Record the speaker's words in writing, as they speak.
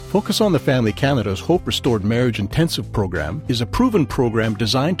Focus on the Family Canada's Hope Restored Marriage Intensive program is a proven program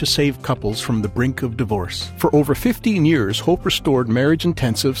designed to save couples from the brink of divorce. For over 15 years, Hope Restored Marriage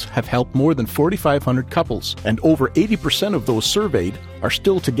Intensives have helped more than 4,500 couples, and over 80% of those surveyed are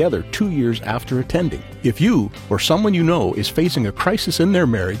still together 2 years after attending. If you or someone you know is facing a crisis in their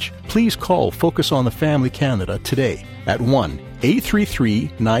marriage, please call Focus on the Family Canada today at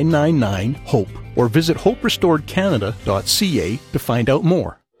 1-833-999-HOPE or visit hoperestoredcanada.ca to find out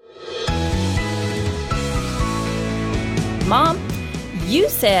more. Mom, you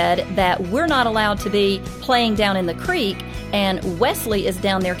said that we're not allowed to be playing down in the creek, and Wesley is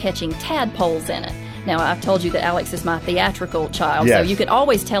down there catching tadpoles in it. Now, I've told you that Alex is my theatrical child, yes. So you could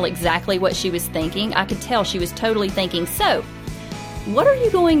always tell exactly what she was thinking. I could tell she was totally thinking, so, what are you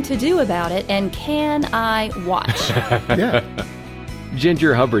going to do about it, and can I watch? Yeah.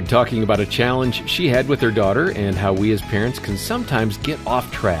 Ginger Hubbard talking about a challenge she had with her daughter and how we as parents can sometimes get off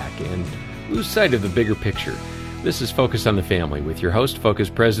track and lose sight of the bigger picture. This is Focus on the Family with your host, Focus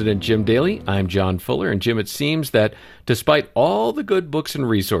President Jim Daly. I'm John Fuller, and Jim, it seems that despite all the good books and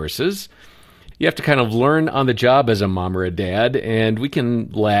resources, you have to kind of learn on the job as a mom or a dad, and we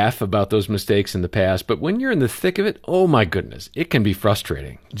can laugh about those mistakes in the past, but when you're in the thick of it, oh my goodness, it can be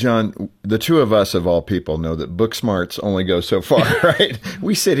frustrating. John, the two of us of all people know that book smarts only go so far, right?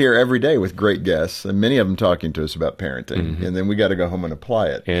 We sit here every day with great guests, and many of them talking to us about parenting, and then we got to go home and apply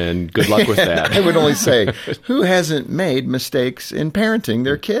it. And good luck with that. I would only say, who hasn't made mistakes in parenting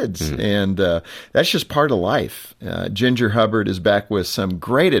their kids? And that's just part of life. Ginger Hubbard is back with some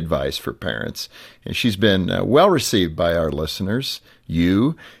great advice for parents. And she's been well received by our listeners,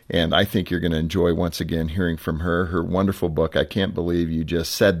 you, and I think you're going to enjoy once again hearing from her. Her wonderful book, I Can't Believe You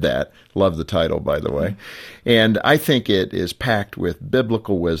Just Said That. Love the title, by the way. And I think it is packed with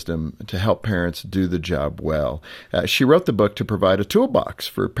biblical wisdom to help parents do the job well. She wrote the book to provide a toolbox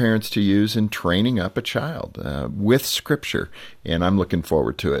for parents to use in training up a child with Scripture, and I'm looking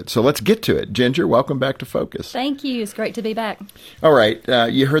forward to it. So let's get to it. Ginger, welcome back to Focus. Thank you. It's great to be back. All right.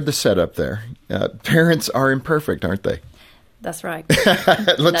 You heard the setup there. Parents are imperfect, aren't they? That's right.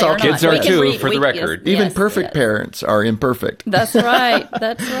 Let's all kids are too, for the record. Yes, even perfect parents are imperfect. That's right.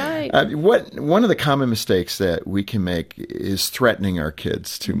 That's right. One of the common mistakes that we can make is threatening our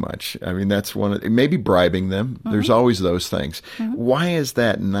kids too much. I mean, that's maybe bribing them. There's always those things. Why is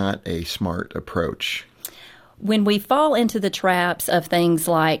that not a smart approach? When we fall into the traps of things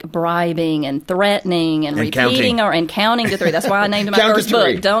like bribing and threatening and repeating and counting to 3, that's why I named my first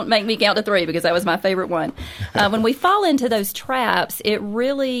book, Don't Make Me Count to 3, because that was my favorite one. When we fall into those traps, it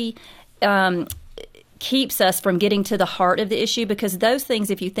really keeps us from getting to the heart of the issue, because those things,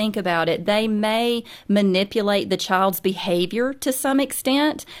 if you think about it, they may manipulate the child's behavior to some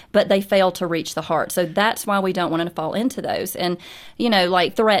extent, but they fail to reach the heart. So that's why we don't want to fall into those. And,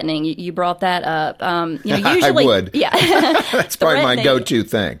 like threatening, you brought that up. Usually, I would. Yeah. That's probably my go-to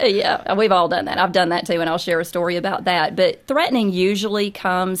thing. Yeah, we've all done that. I've done that too, and I'll share a story about that. But threatening usually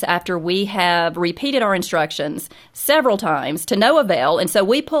comes after we have repeated our instructions several times to no avail, and so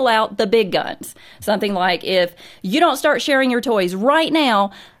we pull out the big guns. Something like, if you don't start sharing your toys right now,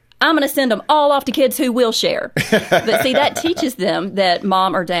 I'm going to send them all off to kids who will share. But see, that teaches them that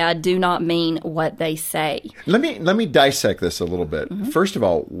mom or dad do not mean what they say. Let me dissect this a little bit. First of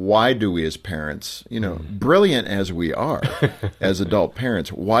all, why do we as parents, brilliant as we are as adult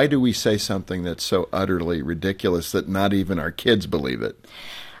parents, why do we say something that's so utterly ridiculous that not even our kids believe it?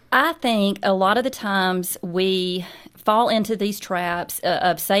 I think a lot of the times we fall into these traps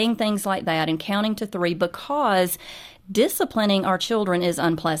of saying things like that and counting to 3 because disciplining our children is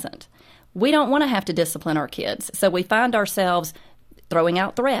unpleasant. We don't want to have to discipline our kids. So we find ourselves throwing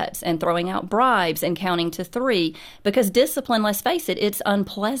out threats and throwing out bribes and counting to 3 because discipline, let's face it, it's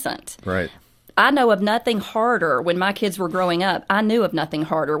unpleasant. Right. I know of nothing harder when my kids were growing up. I knew of nothing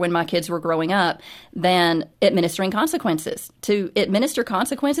harder when my kids were growing up than administering consequences. To administer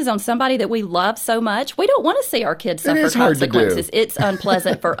consequences on somebody that we love so much, we don't want to see our kids suffer consequences. It's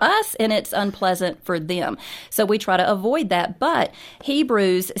unpleasant for us, and it's unpleasant for them. So we try to avoid that. But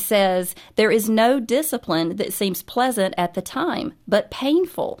Hebrews says there is no discipline that seems pleasant at the time, but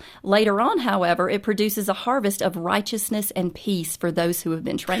painful. Later on, however, it produces a harvest of righteousness and peace for those who have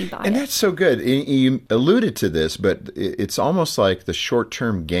been trained by it. And that's so good. You alluded to this, but it's almost like the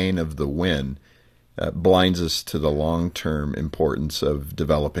short-term gain of the win blinds us to the long-term importance of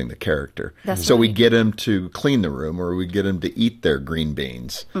developing the character. So we get them to clean the room, or we get them to eat their green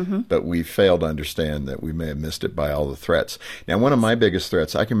beans, but we fail to understand that we may have missed it by all the threats. Now, one of my biggest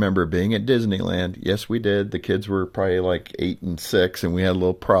threats, I can remember being at Disneyland. Yes, we did. The kids were probably like 8 and 6, and we had a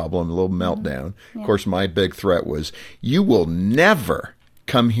little problem, a little meltdown. Of course, my big threat was, you will never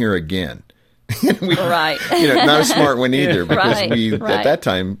come here again. Right. Not a smart one either, because Right, we right. at that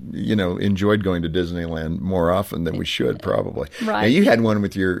time, enjoyed going to Disneyland more often than we should probably. Right. Now you had one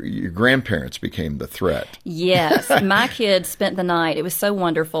with your grandparents became the threat. Yes. My kids spent the night. It was so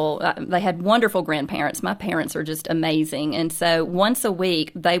wonderful. They had wonderful grandparents. My parents are just amazing. And so once a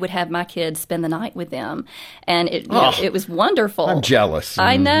week, they would have my kids spend the night with them. And it was wonderful. I'm jealous.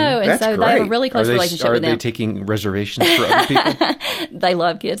 I know. And That's so they have a great. really close relationship Are with they them. taking reservations for other people? They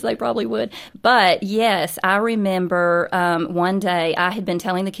love kids. They probably would. But yes, I remember one day I had been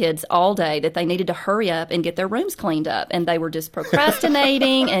telling the kids all day that they needed to hurry up and get their rooms cleaned up. And they were just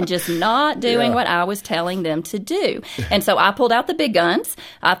procrastinating and just not doing what I was telling them to do. And so I pulled out the big guns.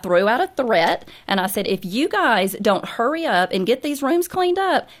 I threw out a threat. And I said, if you guys don't hurry up and get these rooms cleaned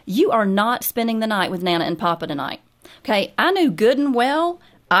up, you are not spending the night with Nana and Papa tonight. Okay, I knew good and well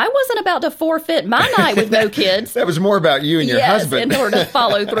I wasn't about to forfeit my night with no kids. That was more about you and your husband. In order to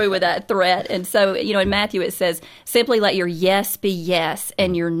follow through with that threat. And so, in Matthew it says, simply let your yes be yes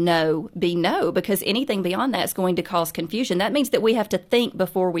and your no be no, because anything beyond that is going to cause confusion. That means that we have to think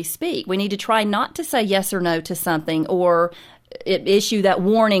before we speak. We need to try not to say yes or no to something or issue that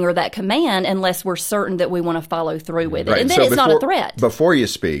warning or that command unless we're certain that we want to follow through with it. Right. And then so it's not a threat. Before you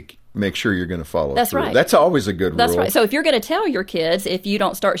speak, make sure you're going to follow That's through. right. That's always a good rule. That's right. So if you're going to tell your kids, if you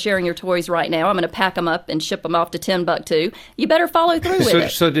don't start sharing your toys right now, I'm going to pack them up and ship them off to Timbuktu, you better follow through with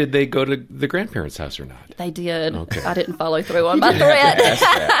it. So did they go to the grandparents' house or not? They did. Okay. I didn't follow through on my threat.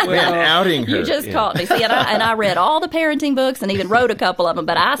 Man, outing her. You just caught me. See, and I read all the parenting books and even wrote a couple of them,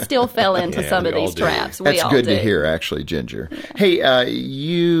 but I still fell into some of we all these do. traps. That's all good do. to hear, actually, Ginger. Hey,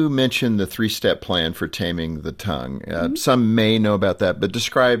 you mentioned the 3-step plan for taming the tongue. Some may know about that, but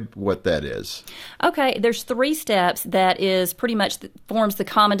describe what that is. Okay, there's 3 steps that is pretty much forms the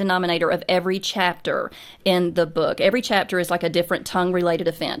common denominator of every chapter in the book. Every chapter is like a different tongue-related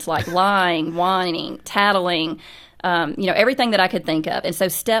offense, like lying, whining, tattling, everything that I could think of. And so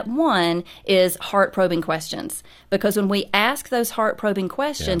step 1 is heart-probing questions, because when we ask those heart-probing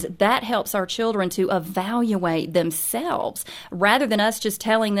questions, that helps our children to evaluate themselves rather than us just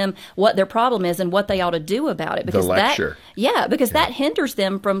telling them what their problem is and what they ought to do about it. Because the lecture. that hinders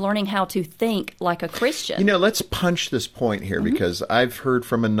them from learning how to think like a Christian. Let's punch this point here, because I've heard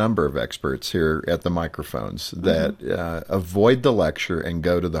from a number of experts here at the microphones that avoid the lecture and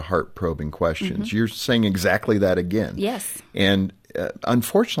go to the heart-probing questions. You're saying exactly that again. Yes. And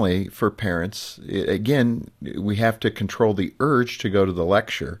unfortunately for parents, again, we have to control the urge to go to the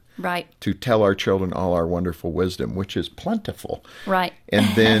lecture. Right. To tell our children all our wonderful wisdom, which is plentiful. Right. And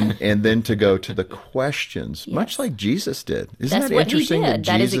then to go to the questions, much like Jesus did. Isn't That's that what he interesting did. that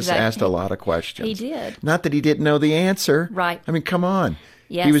That is Jesus exactly- asked a lot of questions? He did. Not that he didn't know the answer. Right. I mean, come on.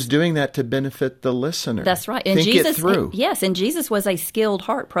 Yes. He was doing that to benefit the listener. That's right. And Think Jesus, it through. Yes, and Jesus was a skilled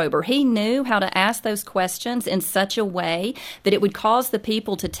heart prober. He knew how to ask those questions in such a way that it would cause the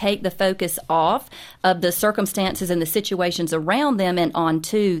people to take the focus off of the circumstances and the situations around them and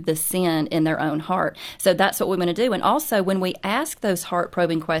onto the sin in their own heart. So that's what we want to do. And also, when we ask those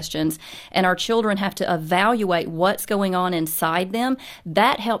heart-probing questions and our children have to evaluate what's going on inside them,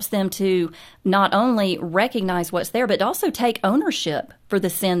 that helps them to not only recognize what's there, but also take ownership for the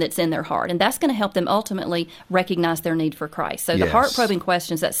sin that's in their heart. And that's going to help them ultimately recognize their need for Christ. So the heart-probing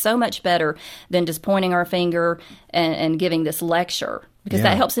questions, that's so much better than just pointing our finger and giving this lecture, because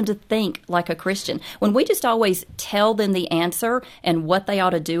that helps them to think like a Christian. When we just always tell them the answer and what they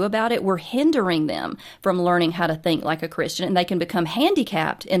ought to do about it, we're hindering them from learning how to think like a Christian, and they can become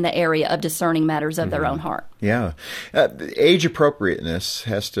handicapped in the area of discerning matters of their own heart. Yeah. Age appropriateness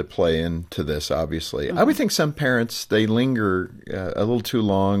has to play into this, obviously. I would think some parents, they linger a little too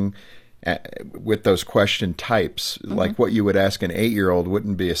long with those question types, like what you would ask an 8-year-old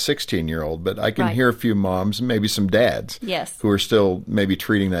wouldn't be a 16-year-old, but I can hear a few moms, maybe some dads, who are still maybe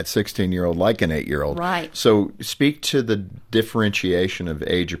treating that 16-year-old like an 8-year-old. Right. So speak to the differentiation of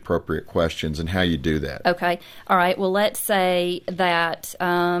age-appropriate questions and how you do that. Okay. All right. Well, let's say that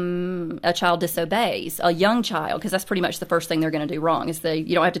a child disobeys, a young child, because that's pretty much the first thing they're going to do wrong, is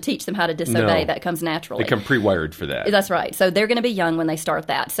you don't have to teach them how to disobey. No. That comes naturally. They come pre-wired for that. That's right. So they're going to be young when they start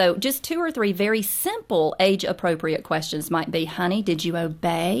that. So just 2 or 3 very simple age-appropriate questions might be, honey, did you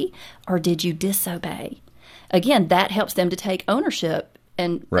obey or did you disobey? Again, that helps them to take ownership.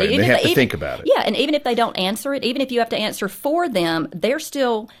 And Right, they have to think about it. Yeah, and even if they don't answer it, even if you have to answer for them, they're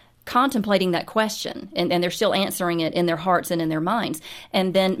still contemplating that question, and they're still answering it in their hearts and in their minds.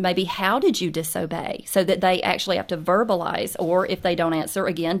 And then maybe, how did you disobey? So that they actually have to verbalize, or if they don't answer,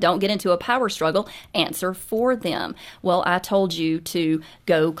 again, don't get into a power struggle, answer for them. Well, I told you to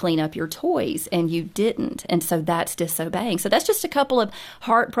go clean up your toys and you didn't, and so that's disobeying. So that's just a couple of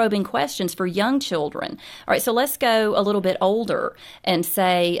heart-probing questions for young children. All right, so let's go a little bit older and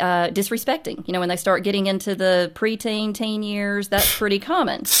say disrespecting. When they start getting into the preteen, teen years, that's pretty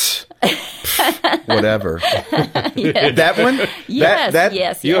common. Whatever. Yes. That one? Yes,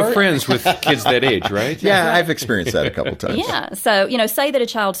 yes. You have friends with kids that age, right? Yeah, I've experienced that a couple times. Yeah. So, say that a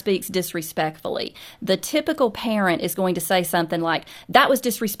child speaks disrespectfully. The typical parent is going to say something like, that was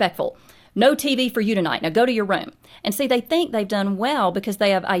disrespectful. No TV for you tonight. Now go to your room. And see, they think they've done well because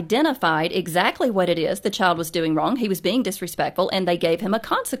they have identified exactly what it is the child was doing wrong. He was being disrespectful, and they gave him a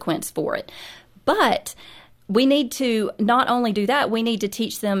consequence for it. But we need to not only do that, we need to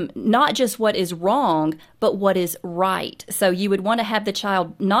teach them not just what is wrong, but what is right. So you would want to have the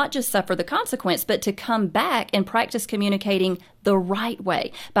child not just suffer the consequence, but to come back and practice communicating the right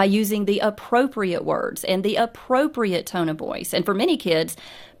way by using the appropriate words and the appropriate tone of voice. And for many kids,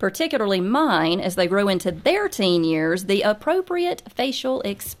 particularly mine, as they grow into their teen years, the appropriate facial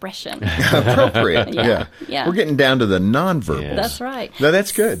expression. Appropriate, yeah. We're getting down to the nonverbals. Yes. That's right. No,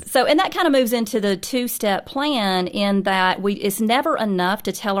 that's good. So, and that kind of moves into the two-step plan in that it's never enough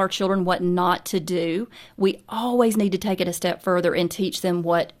to tell our children what not to do. We always need to take it a step further and teach them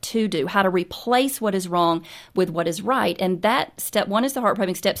what to do, how to replace what is wrong with what is right. And that step one is the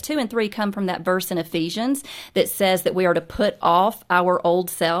heart-probing. Steps 2 and 3 come from that verse in Ephesians that says that we are to put off our old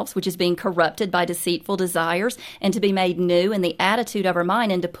selves, which is being corrupted by deceitful desires, and to be made new in the attitude of our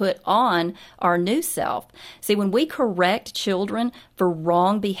mind, and to put on our new self. See, when we correct children for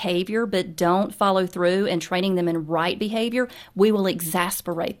wrong behavior but don't follow through and training them in right behavior, we will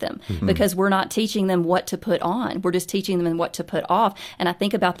exasperate them because we're not teaching them what to put on. We're just teaching them what to put off. And I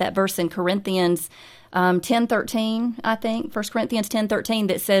think about that verse in Corinthians 10:13, I think, 1 Corinthians 10:13,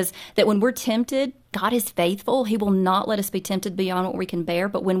 that says that when we're tempted, God is faithful. He will not let us be tempted beyond what we can bear.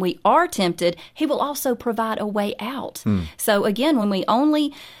 But when we are tempted, He will also provide a way out. So again, when we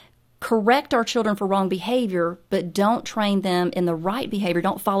only correct our children for wrong behavior, but don't train them in the right behavior,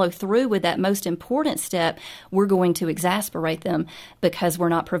 don't follow through with that most important step, we're going to exasperate them because we're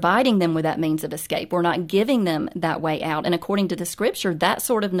not providing them with that means of escape. We're not giving them that way out. And according to the Scripture, that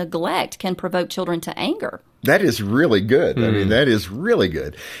sort of neglect can provoke children to anger. That is really good. I mean, that is really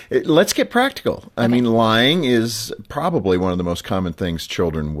good. Let's get practical. I mean, lying is probably one of the most common things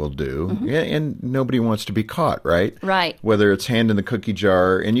children will do, and nobody wants to be caught, right? Right. Whether it's hand in the cookie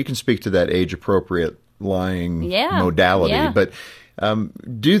jar, and you can speak to that age-appropriate lying modality, but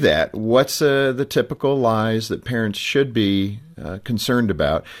do that. What's the typical lies that parents should be concerned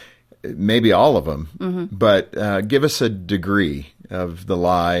about? Maybe all of them, but give us a degree of the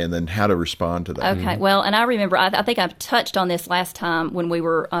lie and then how to respond to that. Okay. Well, and I remember, I think I've touched on this last time when we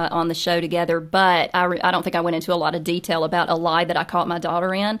were on the show together, but I don't think I went into a lot of detail about a lie that I caught my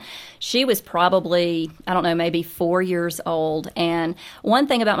daughter in. She was probably, I don't know, maybe 4 years old. And one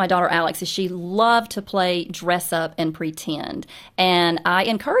thing about my daughter, Alex, is she loved to play dress up and pretend. And I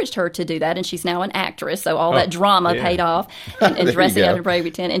encouraged her to do that. And she's now an actress, so all that drama paid off and dressing up and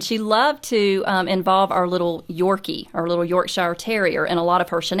pretend. And she loved to involve our little Yorkie, our little Yorkshire Terrier, in a lot of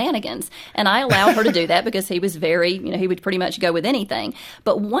her shenanigans. And I allowed her to do that because he was very, he would pretty much go with anything.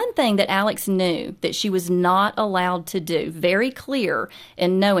 But one thing that Alex knew that she was not allowed to do, very clear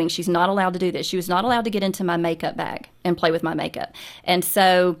in knowing she's not allowed to do this, she was not allowed to get into my makeup bag and play with my makeup. And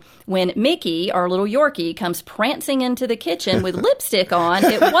so when Mickey, our little Yorkie, comes prancing into the kitchen with lipstick on,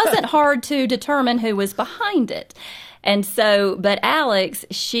 it wasn't hard to determine who was behind it. And so, but Alex,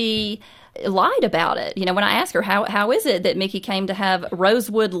 she lied about it. When I asked her, how is it that Mickey came to have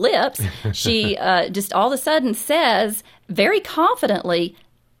rosewood lips, she just all of a sudden says very confidently,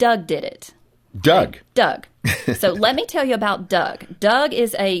 Doug did it. Doug. So let me tell you about Doug. Doug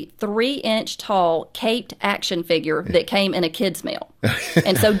is a 3-inch tall caped action figure that came in a kid's meal.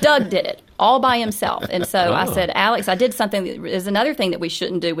 And so Doug did it all by himself. And so I said, Alex, I did something that is another thing that we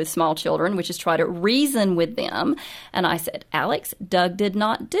shouldn't do with small children, which is try to reason with them. And I said, Alex, Doug did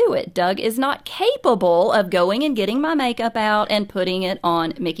not do it. Doug is not capable of going and getting my makeup out and putting it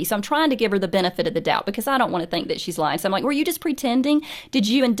on Mickey. So I'm trying to give her the benefit of the doubt because I don't want to think that she's lying. So I'm like, were you just pretending? Did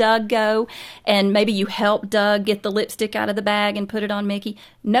you and Doug go and maybe you helped Doug get the lipstick out of the bag and put it on Mickey?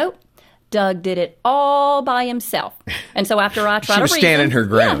 Nope. Doug did it all by himself. And so after I try she was standing her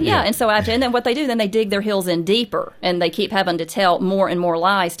ground. Yeah. And so and then what they do, then they dig their heels in deeper, and they keep having to tell more and more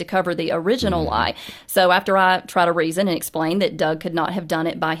lies to cover the original lie. So after I try to reason and explain that Doug could not have done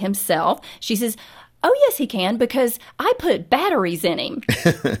it by himself, she says, oh, yes, he can, because I put batteries in him.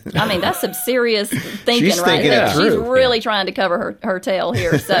 I mean, that's some serious thinking, She's right? Thinking it She's through. really trying to cover her tail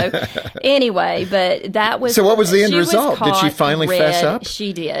here. So anyway, but that was... So what was the end she was result? Did she caught finally fess up?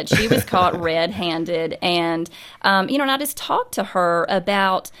 She did. She was caught red-handed. And, and I just talked to her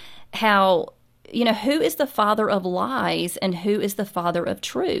about how, who is the father of lies and who is the father of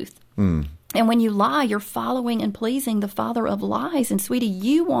truth? And when you lie, you're following and pleasing the father of lies. And, sweetie,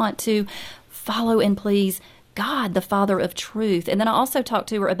 you want to follow and please God, the Father of truth. And then I also talked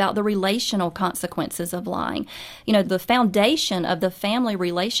to her about the relational consequences of lying. The foundation of the family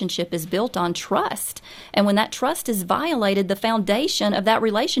relationship is built on trust. And when that trust is violated, the foundation of that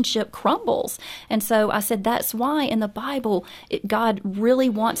relationship crumbles. And so I said, that's why in the Bible, God really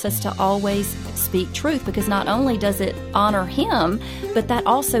wants us to always speak truth, because not only does it honor Him, but that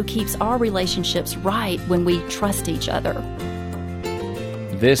also keeps our relationships right when we trust each other.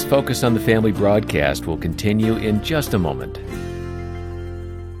 This Focus on the Family broadcast will continue in just a moment.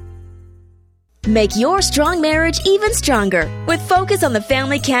 Make your strong marriage even stronger with Focus on the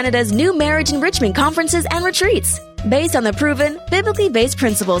Family Canada's new marriage enrichment conferences and retreats. Based on the proven, biblically based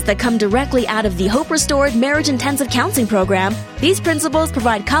principles that come directly out of the Hope Restored Marriage Intensive Counseling Program, these principles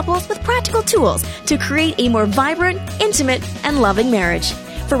provide couples with practical tools to create a more vibrant, intimate, and loving marriage.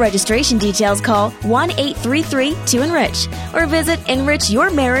 For registration details, call 1-833-2ENRICH or visit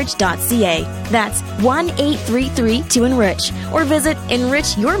enrichyourmarriage.ca. That's 1-833-2ENRICH or visit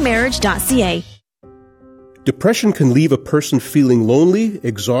enrichyourmarriage.ca. Depression can leave a person feeling lonely,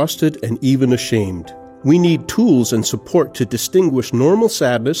 exhausted, and even ashamed. We need tools and support to distinguish normal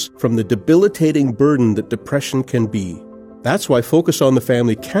sadness from the debilitating burden that depression can be. That's why Focus on the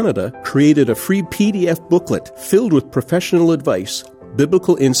Family Canada created a free PDF booklet filled with professional advice,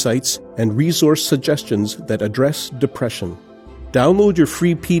 biblical insights, and resource suggestions that address depression. Download your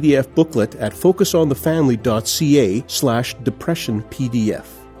free PDF booklet at focusonthefamily.ca/depressionpdf.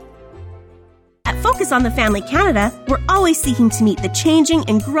 At Focus on the Family Canada, we're always seeking to meet the changing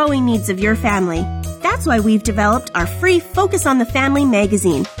and growing needs of your family. That's why we've developed our free Focus on the Family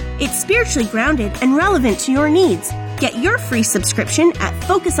magazine. It's spiritually grounded and relevant to your needs. Get your free subscription at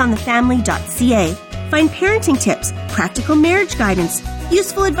focusonthefamily.ca. Find parenting tips, practical marriage guidance,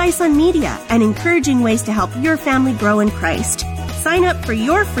 useful advice on media, and encouraging ways to help your family grow in Christ. Sign up for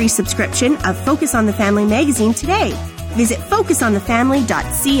your free subscription of Focus on the Family magazine today. Visit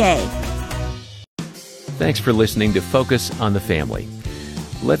focusonthefamily.ca. Thanks for listening to Focus on the Family.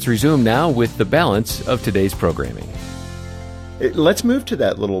 Let's resume now with the balance of today's programming. Let's move to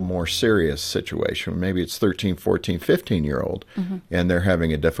that little more serious situation. Maybe it's 13, 14, 15-year-old, and they're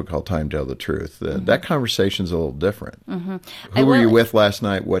having a difficult time to tell the truth. That conversation's a little different. Who were you with last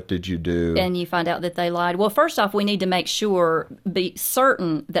night? What did you do? And you find out that they lied. Well, first off, we need to be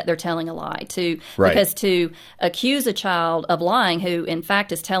certain that they're telling a lie. Because to accuse a child of lying who, in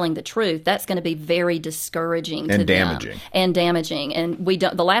fact, is telling the truth, that's going to be very discouraging to them. And damaging. And we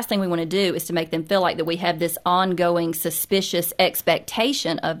don't. The last thing we want to do is to make them feel like that we have this ongoing suspicious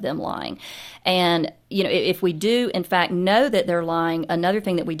expectation of them lying. And, if we do, in fact, know that they're lying, another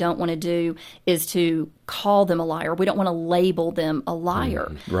thing that we don't want to do is to call them a liar. We don't want to label them a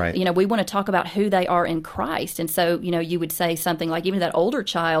liar. Right. We want to talk about who they are in Christ. And so, you would say something like, even to that older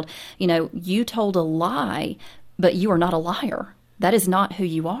child, you told a lie, but you are not a liar. That is not who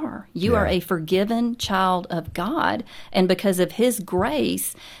you are. You are a forgiven child of God. And because of His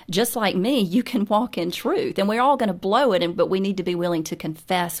grace, just like me, you can walk in truth. And we're all going to blow it, but we need to be willing to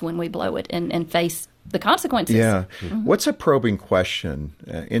confess when we blow it and face the consequences. Yeah. What's a probing question?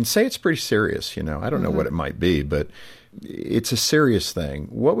 And say it's pretty serious, I don't know what it might be, but it's a serious thing.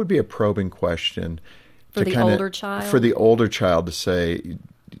 What would be a probing question for the older child? For the older child to say,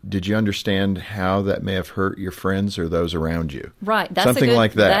 did you understand how that may have hurt your friends or those around you? Right. That's something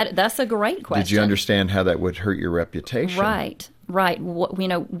like that. That's a great question. Did you understand how that would hurt your reputation? Right.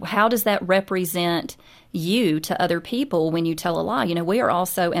 How does that represent you to other people when you tell a lie? We are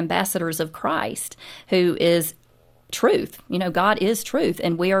also ambassadors of Christ, who is truth. God is truth,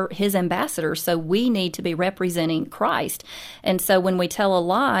 and we are His ambassadors, so we need to be representing Christ. And so when we tell a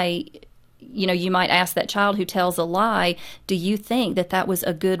lie, you might ask that child who tells a lie, do you think that was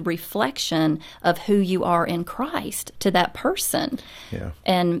a good reflection of who you are in Christ to that person? Yeah.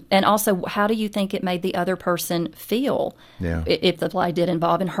 And also, how do you think it made the other person feel if the lie did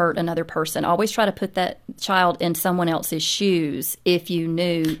involve and hurt another person? Always try to put that child in someone else's shoes if you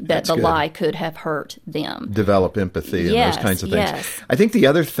knew that That's the good. lie could have hurt them. Develop empathy and Yes, those kinds of things. yes. I think the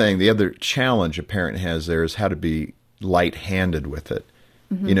other challenge a parent has there is how to be light-handed with it.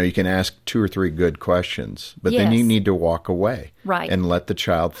 You can ask 2 or 3 good questions, but then you Yes. need to walk away Right. and let the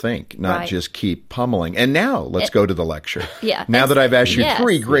child think, not Right. just keep pummeling. And now let's go to the lecture. Yeah. Now that I've asked you Yes.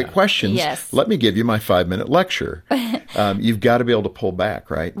 3 great questions, Yes. let me give you my 5-minute lecture. You've got to be able to pull back,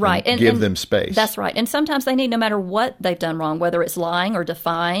 right? Right. And give them space. That's right. And sometimes they need, no matter what they've done wrong, whether it's lying or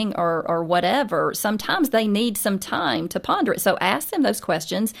defying or whatever, sometimes they need some time to ponder it. So ask them those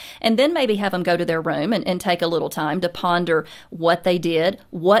questions and then maybe have them go to their room and take a little time to ponder what they did,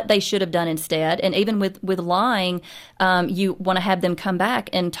 what they should have done instead. And even with lying, you want to have them come back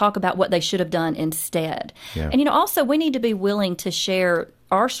and talk about what they should have done instead. Yeah. And, also we need to be willing to share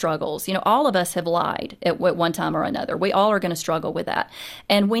our struggles. All of us have lied at one time or another. We all are going to struggle with that.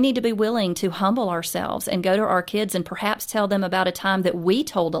 And we need to be willing to humble ourselves and go to our kids and perhaps tell them about a time that we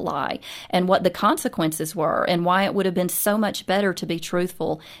told a lie and what the consequences were and why it would have been so much better to be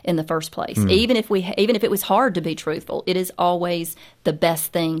truthful in the first place. Even if it was hard to be truthful, it is always the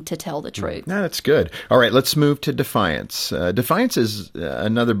best thing to tell the truth. No, that's good. All right, let's move to defiance. Defiance is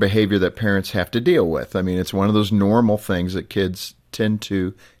another behavior that parents have to deal with. I mean, it's one of those normal things that kids tend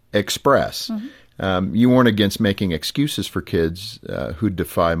to express. You warn against making excuses for kids who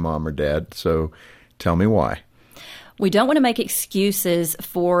defy mom or dad, so tell me why. We don't want to make excuses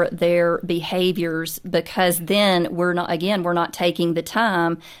for their behaviors because then we're not taking the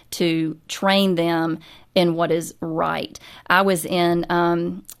time to train them in what is right. I was in,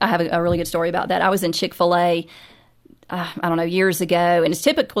 I have a really good story about that. I was in Chick-fil-A years ago, and it's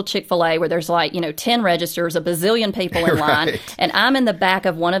typical Chick-fil-A where there's 10 registers, a bazillion people in line, Right. and I'm in the back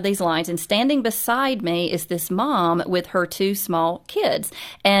of one of these lines, and standing beside me is this mom with her 2 small kids.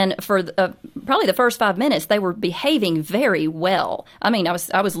 And for probably the first 5 minutes, they were behaving very well. I mean, I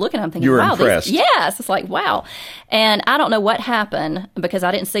was looking at them thinking, You were wow. impressed. Yes, it's like, wow. And I don't know what happened because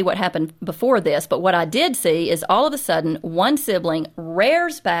I didn't see what happened before this, but what I did see is all of a sudden one sibling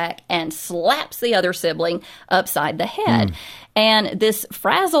rears back and slaps the other sibling upside the head. And this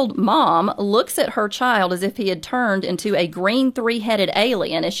frazzled mom looks at her child as if he had turned into a green 3-headed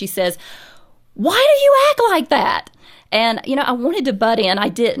alien as she says, "Why do you act like that?" And, I wanted to butt in. I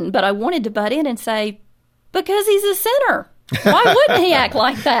didn't, but I wanted to butt in and say, because he's a sinner. Why wouldn't he act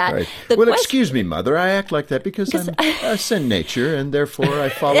like that? Right. The Well, question- excuse me, Mother. I act like that because I'm a sin nature, and therefore I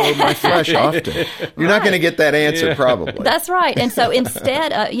follow my flesh often. You're not going to get that answer, probably. That's right. And so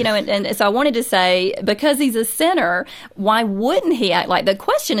instead, and so I wanted to say, because he's a sinner, why wouldn't he act like that? The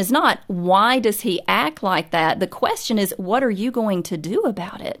question is not, why does he act like that? The question is, what are you going to do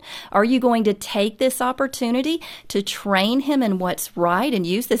about it? Are you going to take this opportunity to train him in what's right and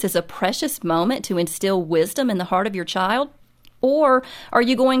use this as a precious moment to instill wisdom in the heart of your child? Or are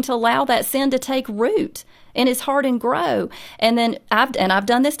you going to allow that sin to take root in his heart and grow? And then I've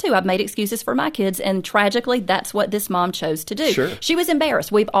done this too. I've made excuses for my kids, and tragically, that's what this mom chose to do. Sure. She was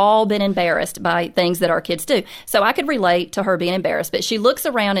embarrassed. We've all been embarrassed by things that our kids do. So I could relate to her being embarrassed. But she looks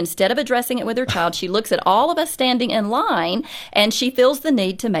around, instead of addressing it with her child, she looks at all of us standing in line, and she feels the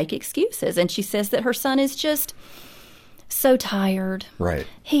need to make excuses. And she says that her son is just so tired. Right.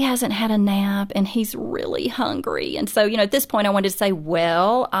 He hasn't had a nap and he's really hungry. And so, at this point I wanted to say,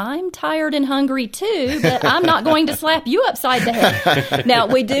 well, I'm tired and hungry too, but I'm not going to slap you upside the head. Now,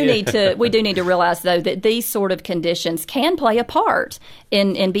 we do need to realize though that these sort of conditions can play a part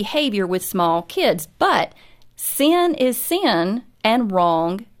in behavior with small kids, but sin is sin and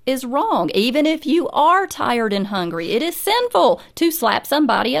wrong is wrong. Even if you are tired and hungry, it is sinful to slap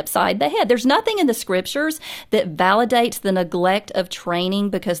somebody upside the head. There's nothing in the scriptures that validates the neglect of training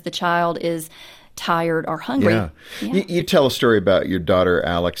because the child is tired or hungry. Yeah. You tell a story about your daughter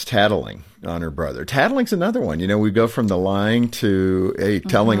Alex tattling on her brother. Tattling's another one. We go from the lying to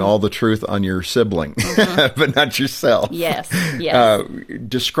telling all the truth on your sibling, but not yourself. Yes.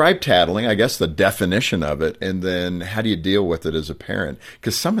 Describe tattling, I guess the definition of it, and then how do you deal with it as a parent?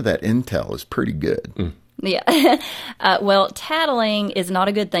 Because some of that intel is pretty good. Yeah. Well, tattling is not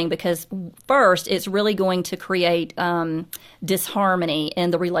a good thing because first, it's really going to create disharmony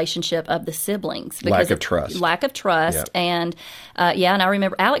in the relationship of the siblings. Lack of trust. Yep. And and I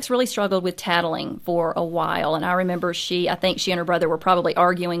remember Alex really struggled with tattling for a while. And I remember I think she and her brother were probably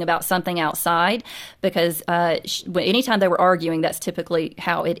arguing about something outside because anytime they were arguing, that's typically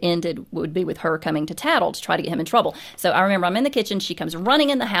how it ended, would be with her coming to tattle to try to get him in trouble. So I remember I'm in the kitchen, she comes running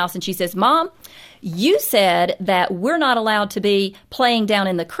in the house and she says, "Mom, you said that we're not allowed to be playing down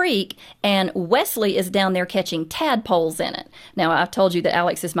in the creek, and Wesley is down there catching tadpoles in it." Now, I've told you that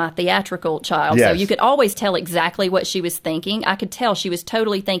Alex is my theatrical child, yes. So you could always tell exactly what she was thinking. I could tell she was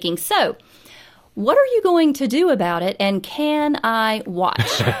totally thinking, so what are you going to do about it, and can I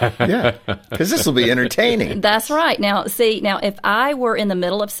watch? Yeah, because this will be entertaining. That's right. Now, if I were in the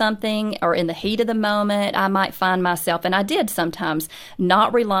middle of something or in the heat of the moment, I might find myself, and I did sometimes,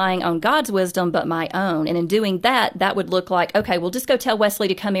 not relying on God's wisdom but my own. And in doing that, that would look like, okay, well, just go tell Wesley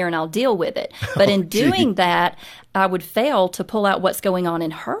to come here and I'll deal with it. But in doing that, I would fail to pull out what's going on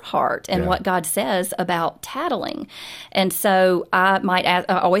in her heart and what God says about tattling. And so I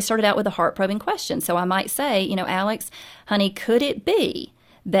always started out with a heart-probing question. So I might say, Alex, honey, could it be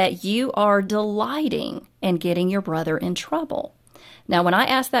that you are delighting in getting your brother in trouble? Now, when I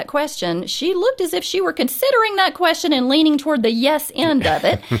asked that question, she looked as if she were considering that question and leaning toward the yes end of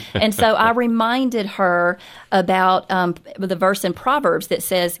it. And so I reminded her about the verse in Proverbs that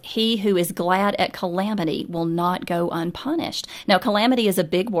says, "He who is glad at calamity will not go unpunished." Now, calamity is a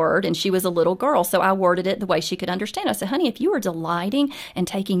big word, and she was a little girl, so I worded it the way she could understand. I said, honey, if you are delighting and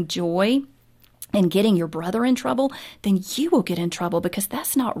taking joy and getting your brother in trouble, then you will get in trouble because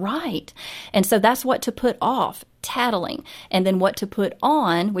that's not right. And so that's what to put off, tattling. And then what to put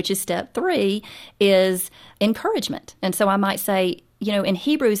on, which is step 3, is encouragement. And so I might say, in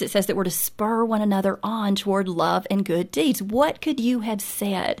Hebrews, it says that we're to spur one another on toward love and good deeds. What could you have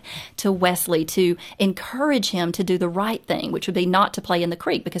said to Wesley to encourage him to do the right thing, which would be not to play in the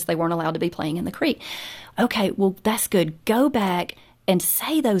creek because they weren't allowed to be playing in the creek? Okay, well, that's good. Go back and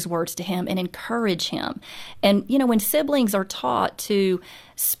say those words to him and encourage him. And, when siblings are taught to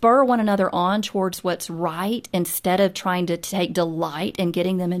spur one another on towards what's right instead of trying to take delight in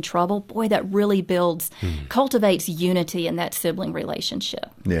getting them in trouble, boy, that really cultivates unity in that sibling relationship.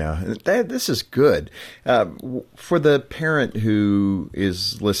 Yeah, this is good. For the parent who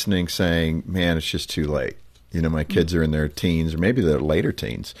is listening saying, man, it's just too late. My kids are in their teens or maybe they're later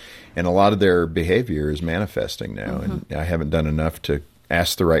teens, and a lot of their behavior is manifesting now, and I haven't done enough to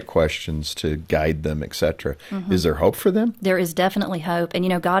ask the right questions to guide them, etc. Is there hope for them? There is definitely hope.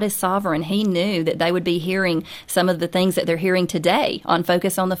 And, God is sovereign. He knew that they would be hearing some of the things that they're hearing today on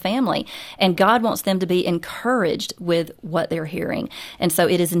Focus on the Family. And God wants them to be encouraged with what they're hearing. And so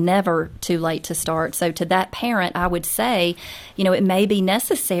it is never too late to start. So to that parent, I would say, it may be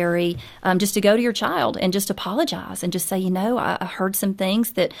necessary just to go to your child and just apologize and just say, I heard some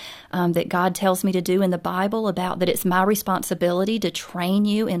things that that God tells me to do in the Bible about that it's my responsibility to train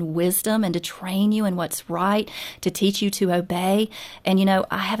you in wisdom and to train you in what's right, to teach you to obey. And,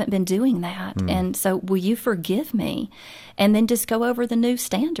 I haven't been doing that. And so will you forgive me? And then just go over the new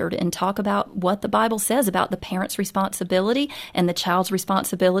standard and talk about what the Bible says about the parent's responsibility and the child's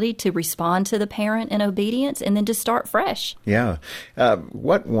responsibility to respond to the parent in obedience, and then just start fresh. Yeah.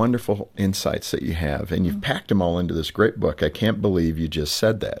 What wonderful insights that you have. And you've packed them all into this great book. I can't believe you just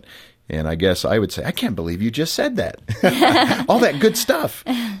said that. And I guess I would say, I can't believe you just said that. All that good stuff.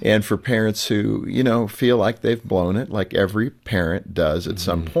 And for parents who, feel like they've blown it, like every parent does at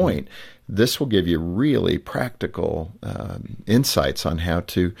some point, this will give you really practical insights on how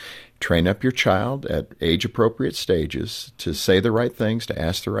to train up your child at age-appropriate stages to say the right things, to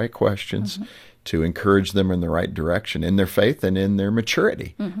ask the right questions, to encourage them in the right direction in their faith and in their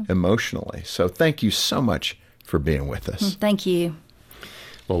maturity emotionally. So thank you so much for being with us. Thank you.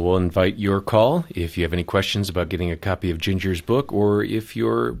 Well, we'll invite your call if you have any questions about getting a copy of Ginger's book, or if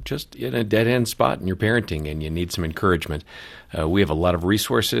you're just in a dead-end spot in your parenting and you need some encouragement. We have a lot of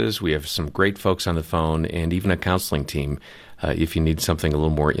resources. We have some great folks on the phone and even a counseling team if you need something a little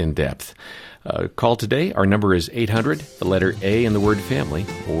more in-depth. Call today. Our number is 800, the letter A and the word family,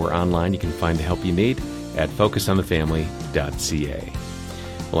 or online you can find the help you need at focusonthefamily.ca.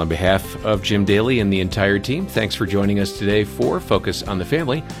 Well, on behalf of Jim Daly and the entire team, thanks for joining us today for Focus on the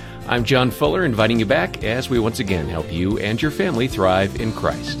Family. I'm John Fuller, inviting you back as we once again help you and your family thrive in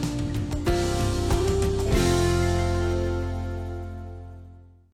Christ.